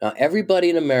 Now, everybody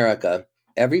in America,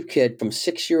 every kid from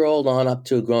 6-year-old on up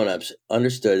to grown-ups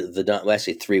understood well,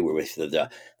 actually three were with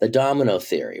the domino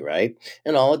theory, right?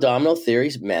 And all the domino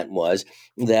theories meant was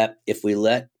that if we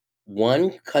let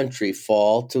one country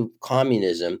fall to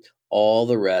communism, all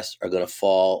the rest are going to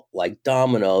fall like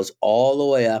dominoes all the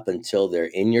way up until they're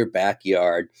in your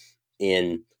backyard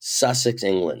in Sussex,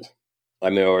 England. I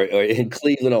mean, or in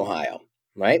Cleveland, Ohio,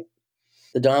 right?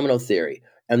 The domino theory.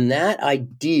 And that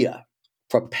idea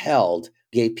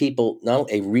gave people not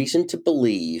only a reason to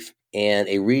believe and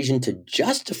a reason to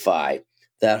justify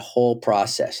that whole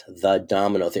process, the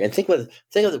domino theory. And think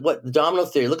of what the domino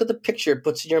theory, look at the picture it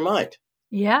puts in your mind.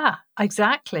 Yeah, You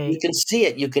exactly. can see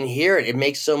it, you can hear it. It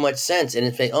makes so much sense. And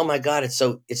it's like, oh my God, it's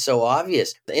so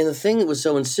obvious. And the thing that was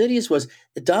so insidious was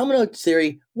the domino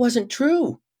theory wasn't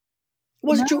true. It No.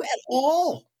 wasn't true at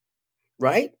all.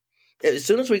 Right? As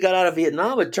soon as we got out of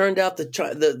Vietnam, it turned out the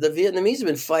Vietnamese have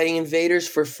been fighting invaders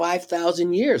for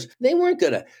 5,000 years. They weren't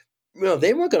gonna,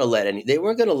 they weren't gonna let any. They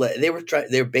weren't gonna let. They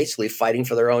were basically fighting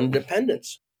for their own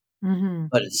independence. Hmm.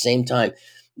 But at the same time,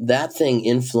 that thing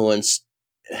influenced.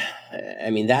 I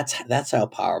mean, that's how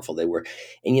powerful they were.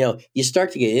 And you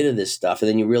start to get into this stuff, and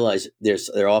then you realize there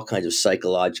are all kinds of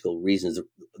psychological reasons.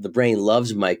 The brain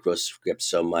loves microscripts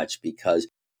so much because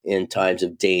in times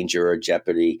of danger or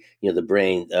jeopardy, the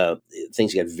brain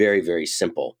things get very, very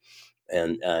simple.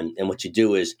 And what you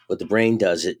do is what the brain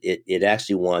does, it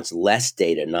actually wants less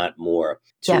data, not more,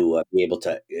 Yeah. to be able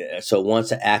to. So it wants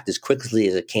to act as quickly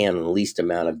as it can on the least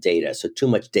amount of data. So too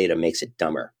much data makes it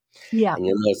dumber. Yeah. And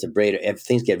you'll notice the brain,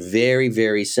 things get very,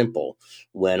 very simple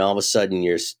when all of a sudden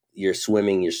you're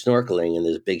swimming, you're snorkeling, and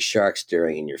there's a big shark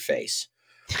staring in your face.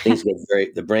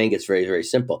 The brain gets very, very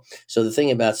simple. So the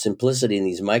thing about simplicity in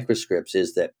these microscripts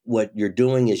is that what you're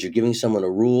doing is you're giving someone a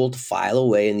rule to file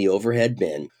away in the overhead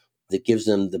bin that gives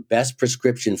them the best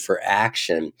prescription for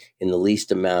action in the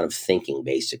least amount of thinking,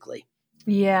 basically.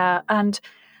 Yeah, and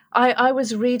I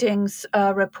was reading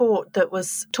a report that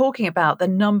was talking about the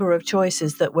number of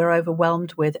choices that we're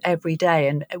overwhelmed with every day.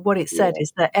 And what it said Yeah,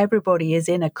 is that everybody is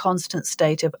in a constant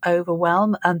state of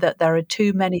overwhelm and that there are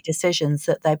too many decisions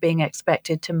that they're being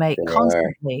expected to make there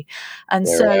are. constantly. And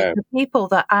There so are. the people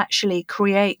that actually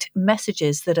create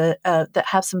messages that are that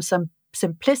have some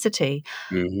simplicity,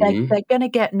 Hmm. they're going to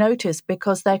get noticed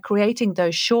because they're creating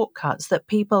those shortcuts that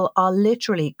people are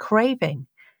literally craving.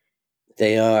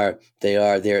 They are. They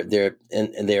are. They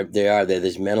are.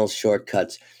 There's mental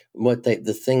shortcuts.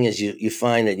 The thing is, you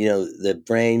find that the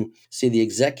brain. See, the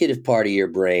executive part of your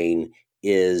brain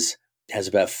is has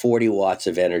about 40 watts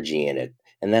of energy in it,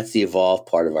 and that's the evolved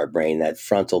part of our brain, that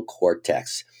frontal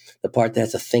cortex, the part that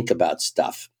has to think about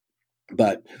stuff.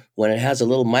 But when it has a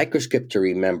little microscript to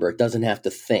remember, it doesn't have to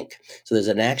think. So there's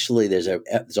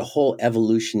a whole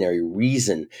evolutionary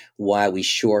reason why we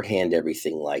shorthand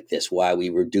everything like this, why we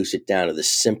reduce it down to the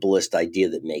simplest idea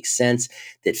that makes sense,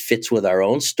 that fits with our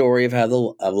own story of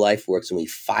how of life works, and we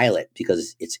file it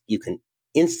because it's you can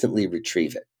instantly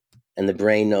retrieve it, and the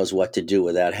brain knows what to do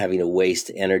without having to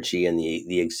waste energy. And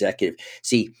the executive,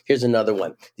 see, here's another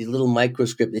one, these little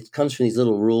microscript, it comes from these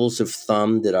little rules of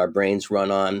thumb that our brains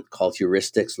run on, called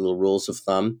heuristics, little rules of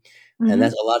thumb. And Hmm.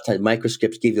 that's a lot of times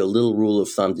microscripts give you a little rule of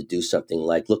thumb to do something,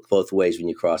 like look both ways when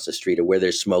you cross the street, or where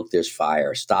there's smoke there's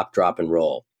fire, stop, drop, and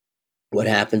roll. What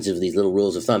happens if these little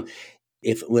rules of thumb,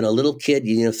 if when a little kid,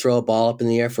 throw a ball up in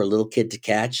the air for a little kid to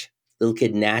catch, little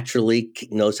kid naturally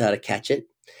knows how to catch it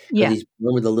because Yeah. he's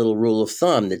born with a little rule of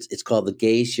thumb. It's called the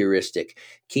gaze heuristic.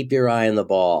 Keep your eye on the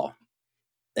ball,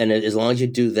 and as long as you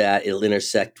do that, it'll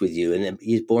intersect with you. And then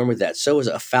he's born with that. So is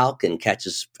a falcon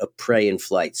catches a prey in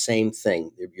flight. Same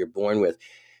thing. You're born with.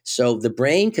 So the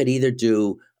brain could either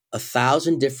do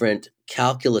 1,000 different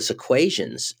calculus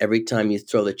equations every time you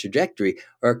throw the trajectory,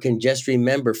 or it can just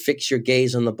remember, fix your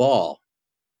gaze on the ball.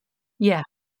 Yeah.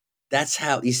 That's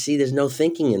how you see. There's no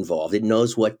thinking involved. It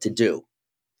knows what to do.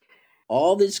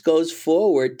 All this goes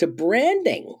forward to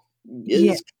branding.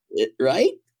 Yeah. Is it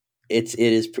right?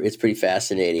 It's pretty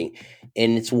fascinating,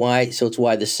 and it's why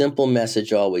the simple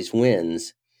message always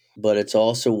wins, but it's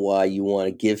also why you want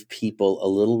to give people a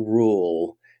little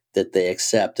rule that they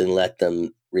accept and let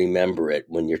them remember it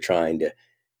when you're trying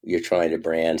to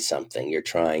brand something. You're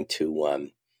trying to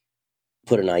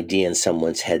put an idea in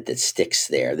someone's head that sticks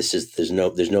there. There's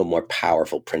no more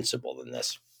powerful principle than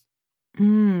this.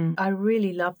 I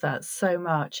really love that so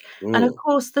much. And of Mm,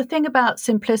 course, the thing about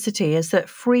simplicity is that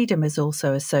freedom is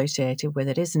also associated with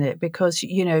it, isn't it? Because,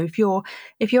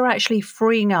 if you're actually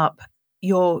freeing up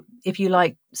your, if you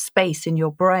like, space in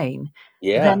your brain,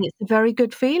 then yeah, it's a very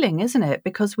good feeling, isn't it?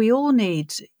 Because we all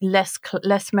need less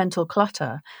mental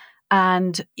clutter.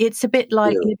 And it's a bit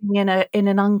like do. living in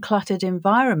an uncluttered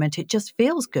environment. It just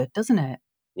feels good, doesn't it?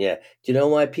 Yeah. Do you know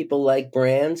why people like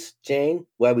brands, Jane?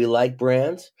 Why we like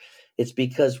brands? It's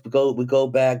because we go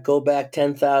back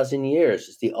 10,000 years.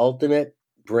 It's the ultimate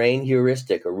brain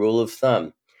heuristic, a rule of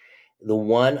thumb. The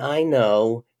one I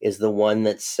know is the one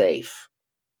that's safe.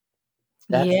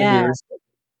 That's the Yeah. heuristic.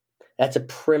 That's a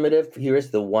primitive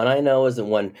heuristic. The one I know is the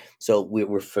one. So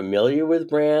we're familiar with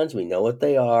brands. We know what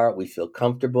they are. We feel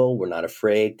comfortable. We're not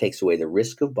afraid. Takes away the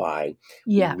risk of buying.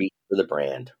 We Yeah. reach for the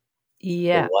brand.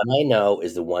 The Yeah. one I know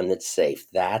is the one that's safe.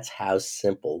 That's how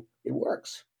simple it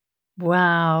works.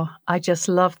 Wow, I just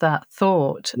love that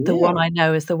thought. The Yeah. one I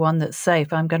know is the one that's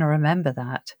safe. I'm gonna remember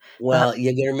that. Well,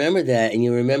 you can remember that, and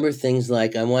you remember things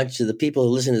like, I want you, the people who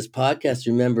listen to this podcast,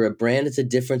 to remember a brand is a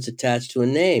difference attached to a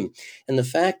name. And the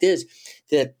fact is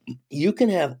that you can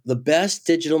have the best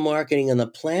digital marketing on the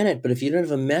planet, but if you don't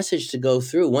have a message to go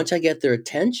through, once I get their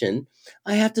attention,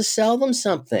 I have to sell them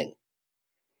something.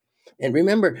 And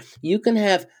remember, you can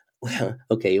have, well,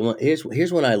 okay,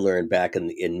 here's what I learned back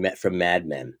from Mad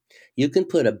Men. You can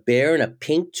put a bear in a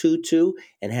pink tutu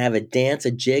and have it dance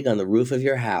a jig on the roof of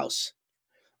your house.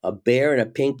 A bear in a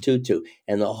pink tutu,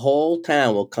 and the whole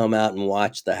town will come out and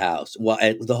watch the house. Well,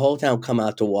 the whole town come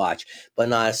out to watch, but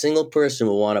not a single person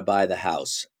will want to buy the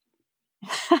house.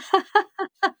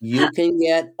 You can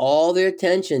get all their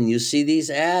attention. You see these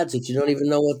ads that you don't even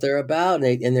know what they're about,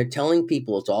 and they're telling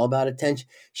people it's all about attention.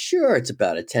 Sure, it's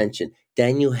about attention.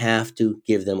 Then you have to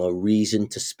give them a reason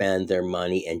to spend their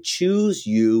money and choose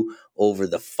you over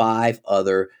the five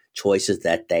other choices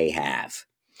that they have.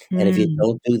 And if you Mm,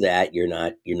 don't do that, you're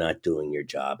not doing your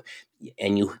job.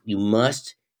 And you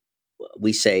must,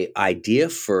 we say, idea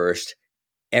first,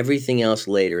 everything else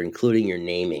later, including your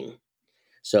naming.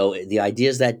 So the idea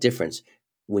is that difference.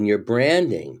 When you're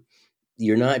branding,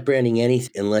 you're not branding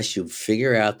anything unless you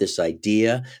figure out this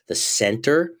idea, the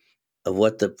center of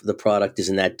what the product is,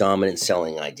 in that dominant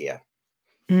selling idea.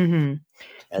 Mm-hmm.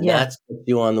 And Yeah. that's gets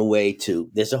you on the way to,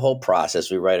 there's a whole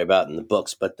process we write about in the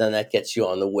books, but then that gets you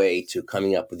on the way to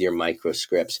coming up with your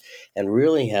microscripts and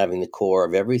really having the core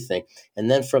of everything. And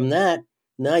then from that,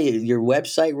 now your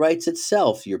website writes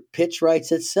itself, your pitch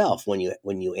writes itself when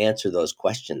you answer those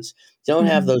questions. You don't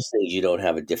have Mm-hmm. those things, you don't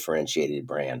have a differentiated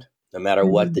brand, no matter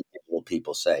what Mm-hmm. the digital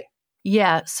people say.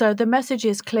 Yeah. So the message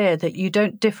is clear that you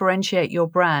don't differentiate your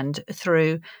brand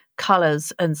through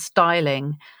colors and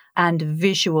styling and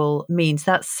visual means.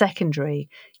 That's secondary.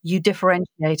 You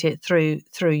differentiate it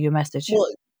through your message. Well,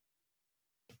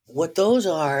 what those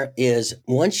are is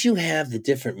once you have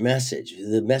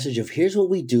the message of here's what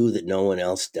we do that no one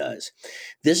else does.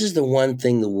 This is the one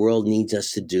thing the world needs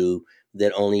us to do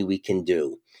that only we can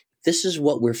do. This is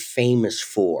what we're famous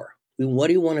for. What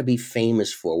do you want to be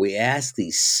famous for? We ask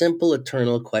these simple,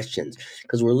 eternal questions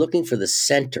because we're looking for the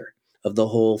center of the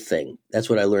whole thing. That's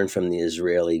what I learned from the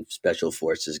Israeli Special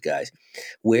Forces guys.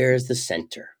 Where's the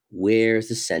center? Where's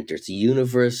the center? It's a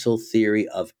universal theory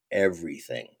of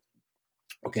everything.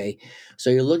 Okay, so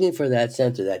you're looking for that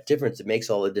center, that difference that makes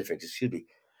all the difference. Excuse me.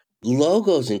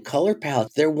 Logos and color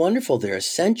palettes, they're wonderful, they're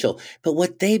essential, but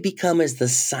what they become is the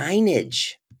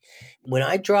signage. When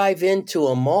I drive into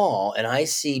a mall and I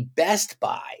see Best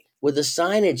Buy with a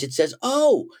signage, it says,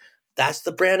 oh, that's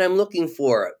the brand I'm looking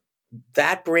for.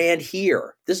 That brand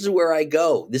here. This is where I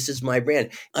go. This is my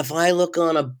brand. If I look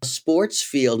on a sports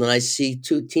field and I see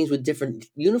two teams with different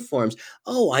uniforms,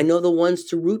 oh, I know the ones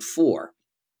to root for.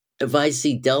 If I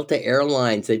see Delta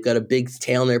Airlines, they've got a big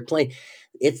tail on their plane.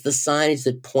 It's the signage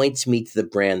that points me to the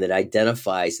brand that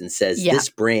identifies and says, Yeah. this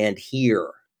brand here.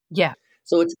 Yeah.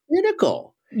 So it's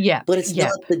critical, Yeah. but it's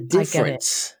not Yeah. the I get it.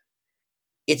 difference.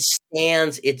 It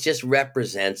stands, it just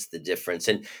represents the difference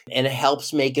and it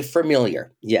helps make it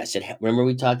familiar. Yes, remember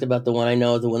we talked about the one I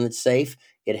know, the one that's safe?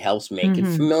 It helps make it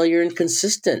Mm-hmm. familiar and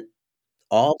consistent.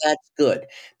 All that's good,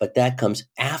 but that comes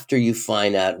after you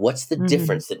find out what's the Mm-hmm.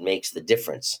 difference that makes the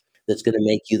difference that's going to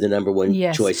make you the number one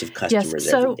Yes. choice of Yes. customers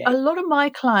every So a day. lot of my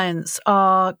clients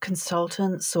are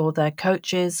consultants or they're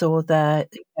coaches or they're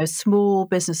small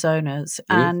business owners.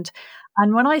 Mhm.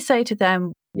 And when I say to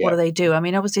them, what Yeah. do they do? I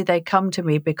mean, obviously they come to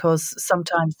me because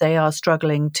sometimes they are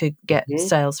struggling to get Mhm.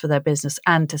 sales for their business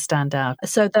and to stand out.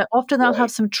 So that often they'll have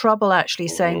Right. some trouble actually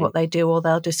saying Mhm. what they do, or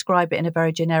they'll describe it in a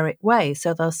very generic way.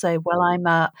 So they'll say, well, I'm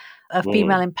a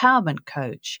female Mm. empowerment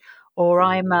coach, or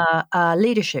I'm a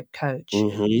leadership coach,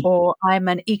 Mhm. or I'm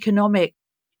an economic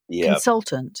Yep.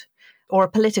 consultant or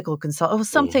a political consultant or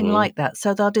something Mhm. like that.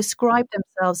 So they'll describe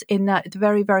themselves in that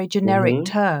very, very generic Mhm.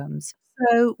 terms.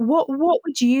 So what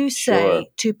would you Sure. say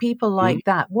to people Mhm. like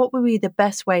that? What would be the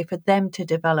best way for them to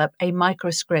develop a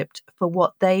microscript for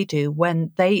what they do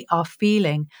when they are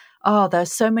feeling, oh,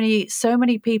 there's so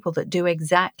many people that do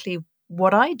exactly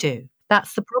what I do.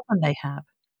 That's the problem they have.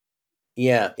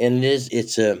 Yeah, and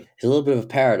it's a little bit of a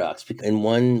paradox because in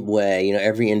one way,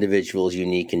 every individual is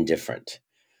unique and different.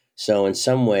 So in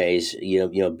some ways,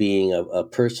 being a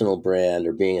personal brand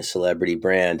or being a celebrity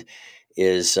brand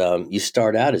is you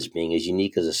start out as being as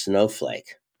unique as a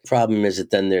snowflake. Problem is that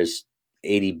then there's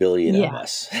 80 billion Yeah. of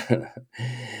us.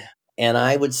 And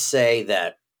I would say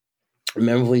that,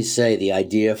 remember we say the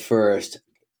idea first.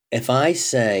 If I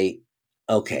say,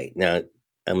 okay, now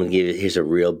I'm going to give you, here's a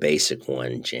real basic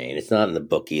one, Jane. It's not in the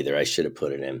book either. I should have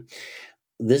put it in.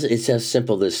 It's how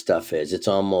simple this stuff is. It's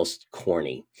almost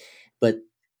corny. But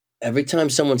every time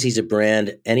someone sees a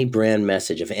brand, any brand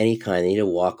message of any kind, they need to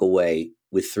walk away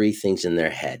with three things in their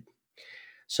head.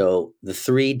 So the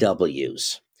three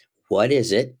W's. What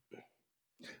is it?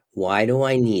 Why do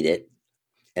I need it?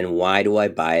 And why do I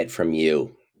buy it from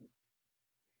you?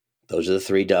 Those are the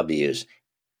three W's.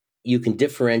 You can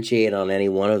differentiate on any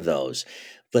one of those.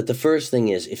 But the first thing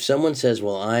is if someone says,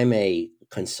 well, I'm a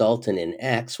consultant in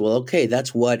X, well, okay,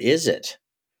 that's what is it?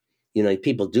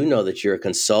 People do know that you're a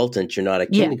consultant, you're not a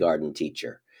Yeah. kindergarten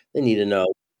teacher. They need to know,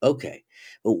 okay,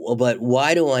 but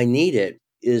why do I need it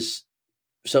is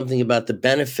something about the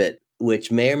benefit,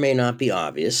 which may or may not be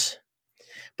obvious.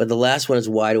 But the last one is,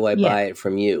 why do I Yeah. buy it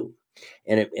from you?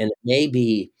 And it may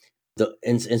be,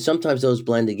 and sometimes those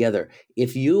blend together.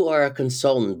 If you are a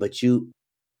consultant, but you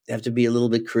have to be a little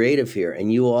bit creative here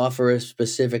and you offer a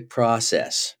specific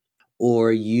process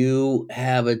or you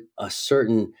have a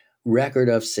certain record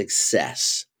of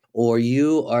success or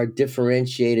you are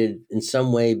differentiated in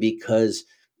some way because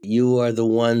you are the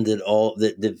one that all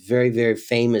the very very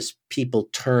famous people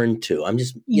turn to. I'm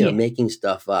just Yeah. making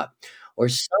stuff up, or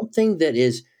something that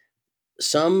is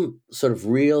some sort of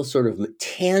real sort of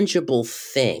tangible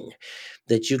thing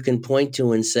that you can point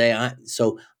to and say, I'm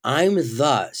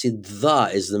the, see, the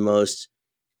is the most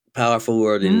powerful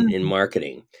word in Mm.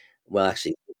 marketing. Well,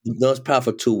 actually, the most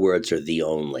powerful two words are the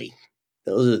only.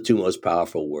 Those are the two most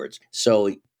powerful words.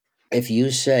 So if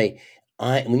you say,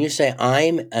 when you say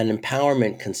I'm an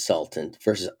empowerment consultant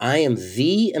versus I am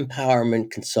the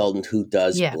empowerment consultant who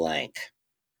does Yep. blank.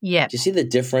 Yep. Do you see the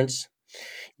difference?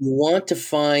 You want to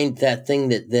find that thing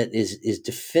that is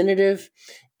definitive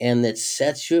and that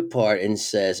sets you apart and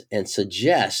says and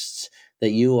suggests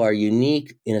that you are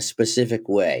unique in a specific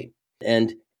way.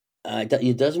 And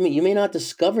it doesn't mean you may not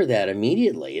discover that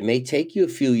immediately. It may take you a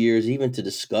few years even to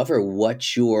discover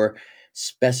what your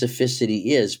specificity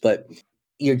is, but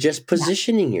you're just Yeah.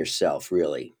 positioning yourself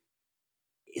really.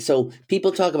 So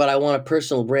people talk about I want a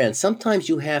personal brand. Sometimes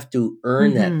you have to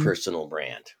earn that Mm-hmm. personal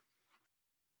brand.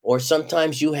 Or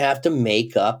sometimes you have to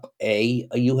make up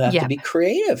you have to Yep. be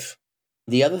creative.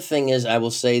 The other thing is, I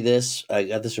will say this, I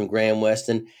got this from Graham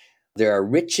Weston, there are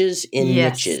riches in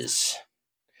Yes. niches,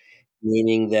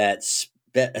 meaning that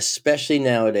especially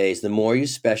nowadays, the more you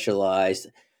specialize,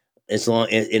 as long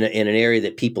in an area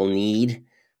that people need,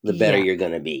 the better Yep. you're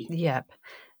going to be, Yep.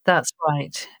 That's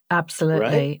right. right?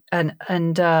 Absolutely. And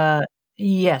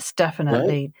yes, Right?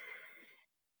 definitely.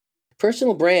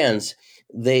 Personal brands,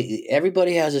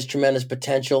 everybody has this tremendous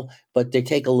potential, but they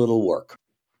take a little work.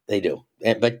 They do.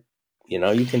 But you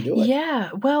can do it.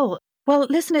 Yeah, well,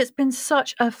 listen, it's been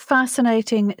such a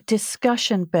fascinating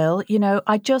discussion, Bill.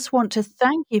 I just want to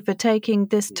thank you for taking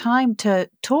this time to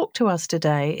talk to us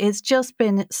today. It's just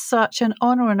been such an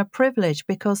honor and a privilege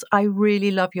because I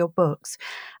really love your books.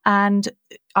 And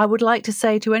I would like to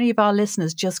say to any of our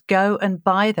listeners, just go and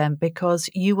buy them because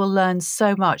you will learn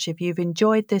so much. If you've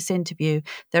enjoyed this interview,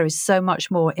 there is so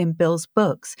much more in Bill's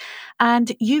books.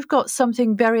 And you've got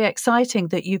something very exciting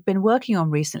that you've been working on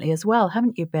recently as well,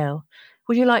 haven't you, Bill?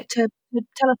 Would you like to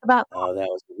tell us about Oh, that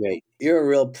was great. You're a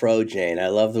real pro, Jane. I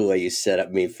love the way you set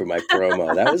up me for my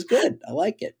promo. That was good. I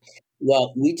like it.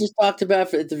 Well, we just talked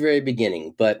about it at the very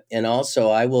beginning, and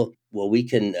also we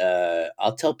can,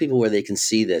 I'll tell people where they can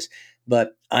see this,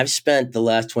 but I've spent the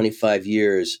last 25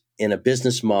 years in a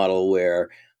business model where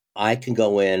I can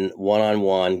go in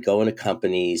one-on-one, go into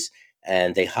companies,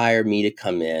 and they hire me to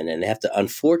come in and they have to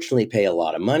unfortunately pay a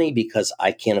lot of money because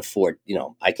I can't afford,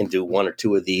 I can do one or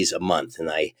two of these a month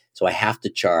so I have to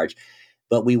charge.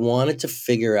 But we wanted to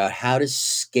figure out how to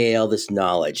scale this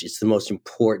knowledge. It's the most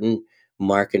important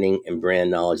marketing and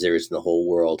brand knowledge there is in the whole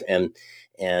world. And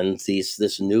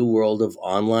this new world of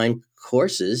online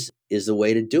courses is the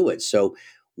way to do it. So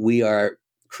we are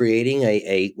creating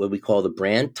a what we call the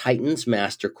Brand Titans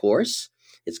Master Course.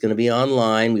 It's going to be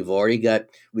online. We've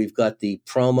got the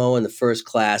promo in the first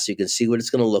class. You can see what it's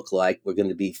going to look like. We're going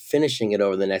to be finishing it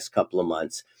over the next couple of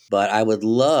months. But I would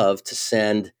love to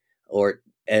send or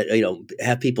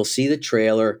have people see the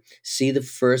trailer, see the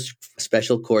first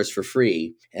special course for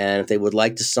free, and if they would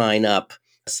like to sign up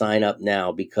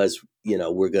now because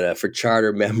we're gonna for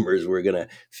charter members we're gonna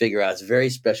figure out it's very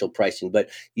special pricing, but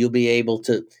you'll be able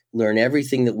to learn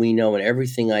everything that we know and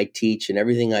everything I teach and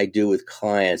everything I do with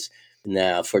clients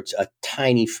now for a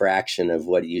tiny fraction of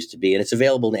what it used to be, and it's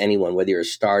available to anyone, whether you're a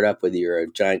startup, whether you're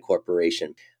a giant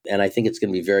corporation. And I think it's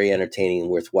going to be very entertaining and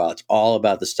worthwhile. It's all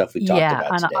about the stuff we talked Yeah, about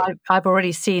and today. I've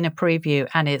already seen a preview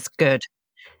and it's good.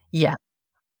 Yeah.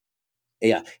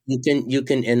 Yeah,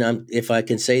 and if I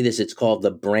can say this, it's called the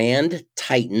Brand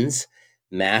Titans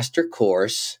Master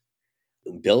Course.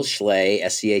 Bill Schley,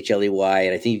 Schley,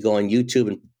 and I think you go on YouTube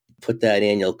and put that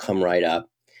in, you'll come right up.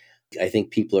 I think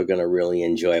people are going to really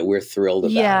enjoy it. We're thrilled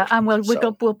about Yeah, it. and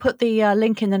So we'll put the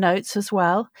link in the notes as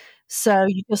well. So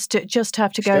you just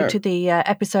have to go to sure, the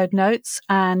episode notes,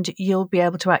 and you'll be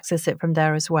able to access it from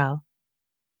there as well.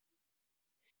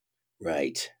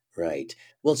 right, right.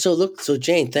 Well, so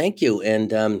Jane, thank you,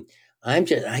 and I'm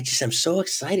so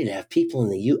excited to have people in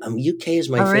the UK is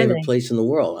my Oh, favorite really? place in the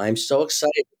world. I'm so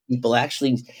excited that people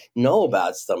actually know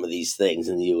about some of these things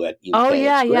in the Oh, UK.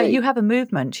 yeah, It's yeah. You great. have a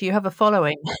movement. You have a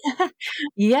following.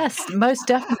 Yes, most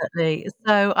definitely.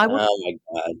 So I would. Oh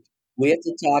my God. We have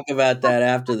to talk about that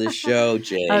after the show,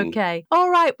 Jane. Okay. All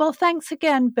right. Well, thanks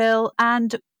again, Bill,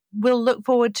 and we'll look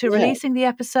forward to Yeah. releasing the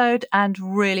episode and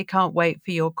really can't wait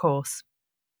for your course.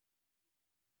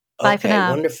 Bye for Okay,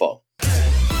 now. wonderful.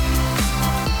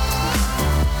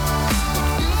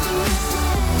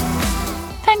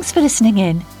 Thanks for listening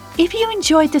in. If you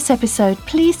enjoyed this episode,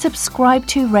 please subscribe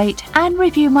to, rate, and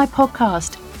review my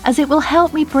podcast, as it will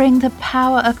help me bring the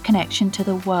power of connection to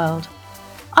the world.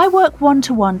 I work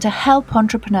one-to-one to help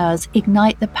entrepreneurs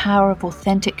ignite the power of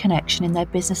authentic connection in their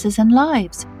businesses and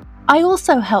lives. I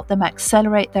also help them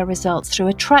accelerate their results through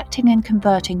attracting and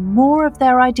converting more of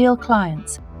their ideal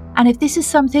clients. And if this is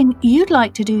something you'd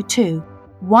like to do too,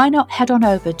 why not head on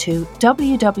over to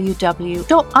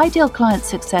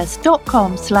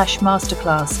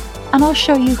www.idealclientsuccess.com/masterclass and I'll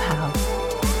show you how.